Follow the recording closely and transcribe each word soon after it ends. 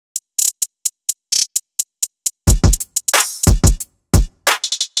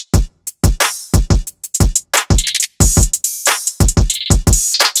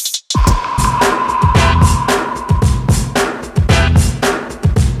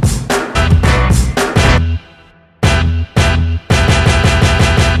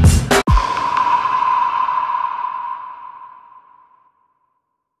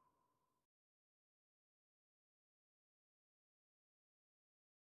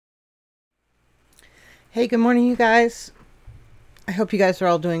Hey, good morning, you guys. I hope you guys are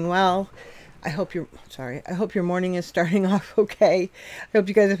all doing well. I hope your morning is starting off okay. I hope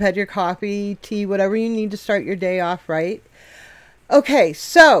you guys have had your coffee, tea, whatever you need to start your day off right. Okay,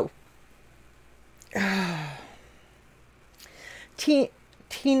 so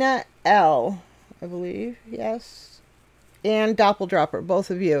Tina L, I believe, yes, and Doppeldropper,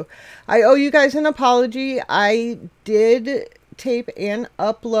 both of you. I owe you guys an apology. I did tape and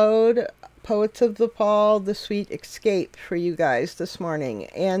upload Poets of the Fall, The Sweet Escape for you guys this morning,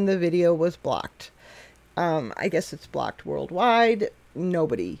 and the video was blocked. I guess it's blocked worldwide.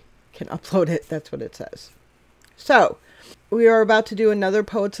 Nobody can upload it. That's what it says. So, we are about to do another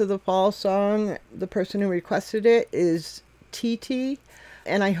Poets of the Fall song. The person who requested it is TT,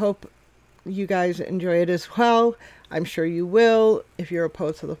 and I hope you guys enjoy it as well. I'm sure you will. If you're a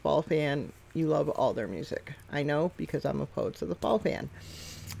Poets of the Fall fan, you love all their music. I know, because I'm a Poets of the Fall fan.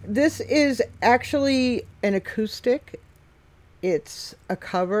 This is actually an acoustic. It's a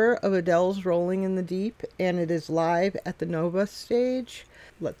cover of Adele's Rolling in the Deep, and it is live at the Nova stage.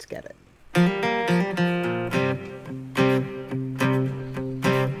 Let's get it.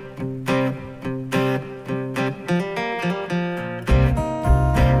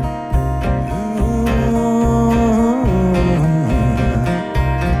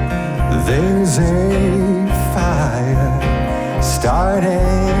 There's a fire starting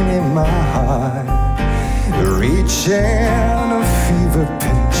in my heart, reaching a fever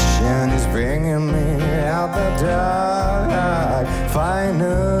pitch, and it's bringing me out the dark.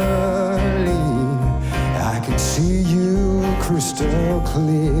 Finally, I can see you crystal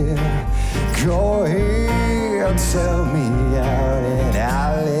clear. Go ahead, sell me out, and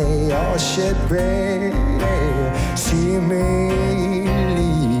I'll lay your shit bare. See me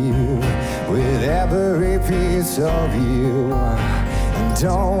with every piece of you, and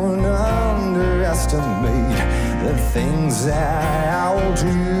don't underestimate the things that I'll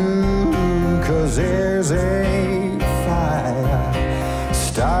do, 'cause there's a fire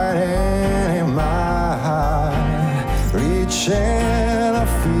starting in my heart, reaching a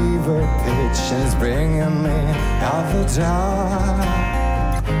fever pitch, and it's bringing me out the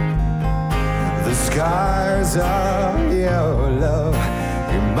dark. The scars of your love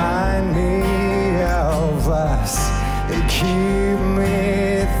remind me of us. They keep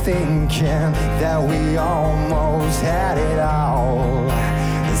me thinking that we almost had it all.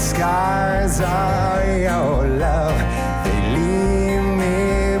 The scars of your love, they leave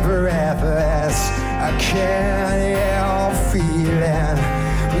me breathless. I can't help feeling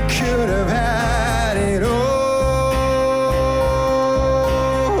we could have had it all.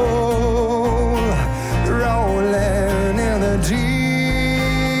 Rolling in the deep,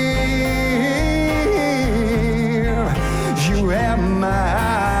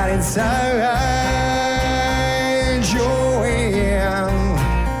 inside your hand,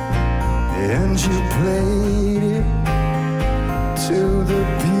 and you played it to the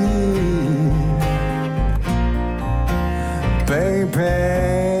beat. Baby,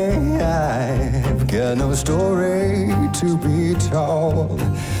 I've got no story to be told,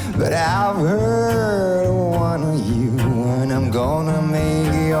 but I've heard one of you, and I'm gonna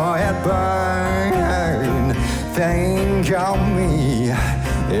make your head burn. Think of me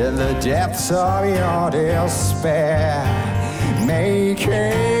in the depths of your despair. Make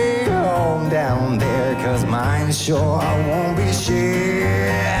it home down there, 'cause mine sure won't be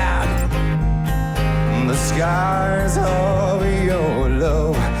shared. The scars of your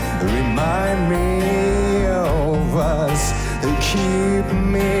love remind me of us. They keep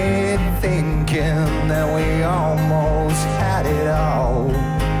me thinking that we almost had it all.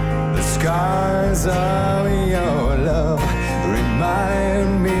 The scars of your love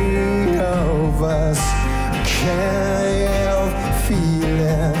remind me of us. Can't help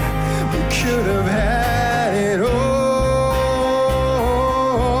feeling we could have had it all.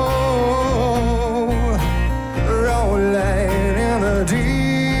 Rolling in the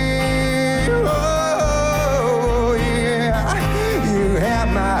deep. Oh yeah, you had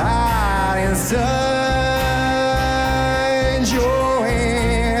my heart inside your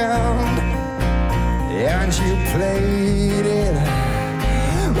hand, and you played it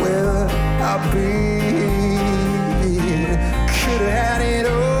with a beat. Could have had it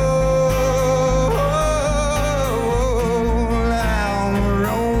all. I'm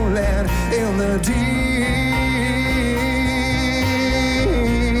rolling in the deep.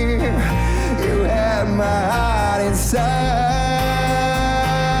 You had my heart inside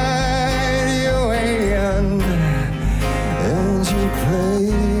your hand, and you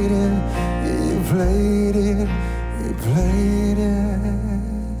played it, you played it, you played it.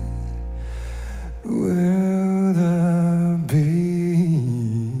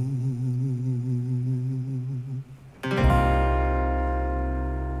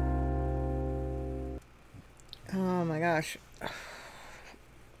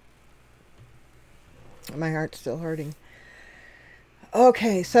 My heart's still hurting.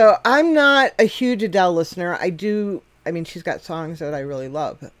 Okay, so I'm not a huge Adele listener. I mean, she's got songs that I really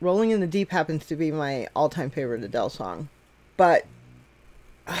love. Rolling in the Deep happens to be my all-time favorite Adele song. But,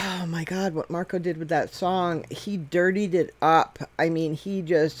 oh my God, what Marco did with that song, he dirtied it up. I mean, he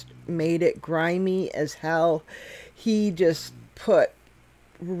just made it grimy as hell. He just put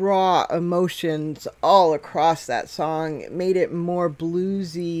raw emotions all across that song. It made it more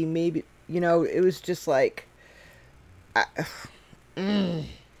bluesy, maybe, you know, it was just like...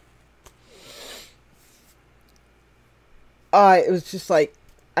 it was just like,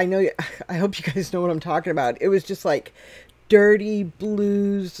 I hope you guys know what I'm talking about. It was just like dirty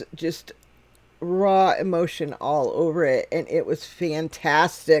blues, just raw emotion all over it. And it was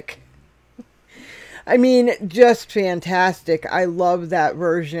fantastic. I mean, just fantastic. I love that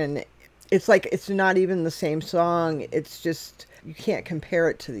version. It's like, it's not even the same song. It's just, you can't compare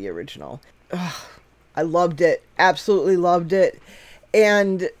it to the original. Ugh, I loved it. Absolutely loved it.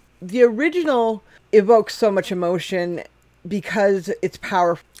 And the original evokes so much emotion because it's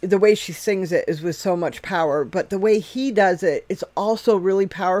powerful. The way she sings it is with so much power, but the way he does it, it's also really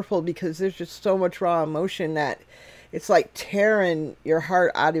powerful because there's just so much raw emotion that it's like tearing your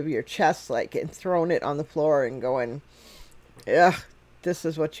heart out of your chest, like, and throwing it on the floor and going, ugh, this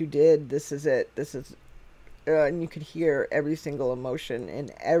is what you did. This is it. This is, and you could hear every single emotion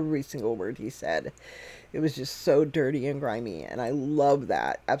in every single word he said. It was just so dirty and grimy, and I love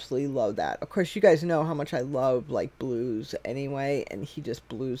that. Absolutely love that. Of course, you guys know how much I love, like, blues anyway, and he just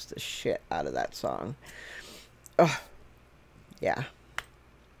blues the shit out of that song. Oh, yeah.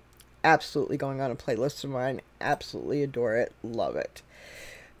 Absolutely going on a playlist of mine. Absolutely adore it. Love it.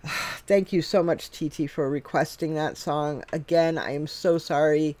 Thank you so much, TT, for requesting that song. Again, I am so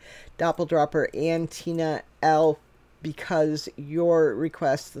sorry, Doppeldropper and Tina L, because your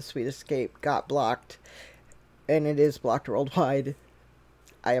request, The Sweet Escape, got blocked, and it is blocked worldwide.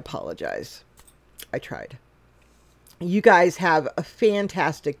 I apologize. I tried. You guys have a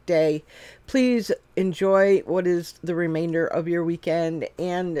fantastic day. Please enjoy what is the remainder of your weekend,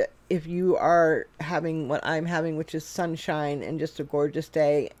 and if you are having what I'm having, which is sunshine and just a gorgeous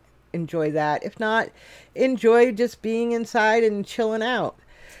day, enjoy that. If not, enjoy just being inside and chilling out.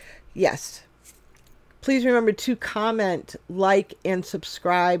 Yes. Please remember to comment, like, and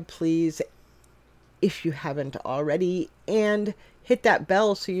subscribe, please, if you haven't already. And hit that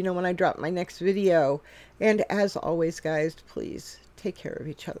bell so you know when I drop my next video. And as always, guys, please take care of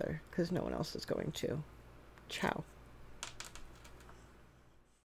each other because no one else is going to. Ciao.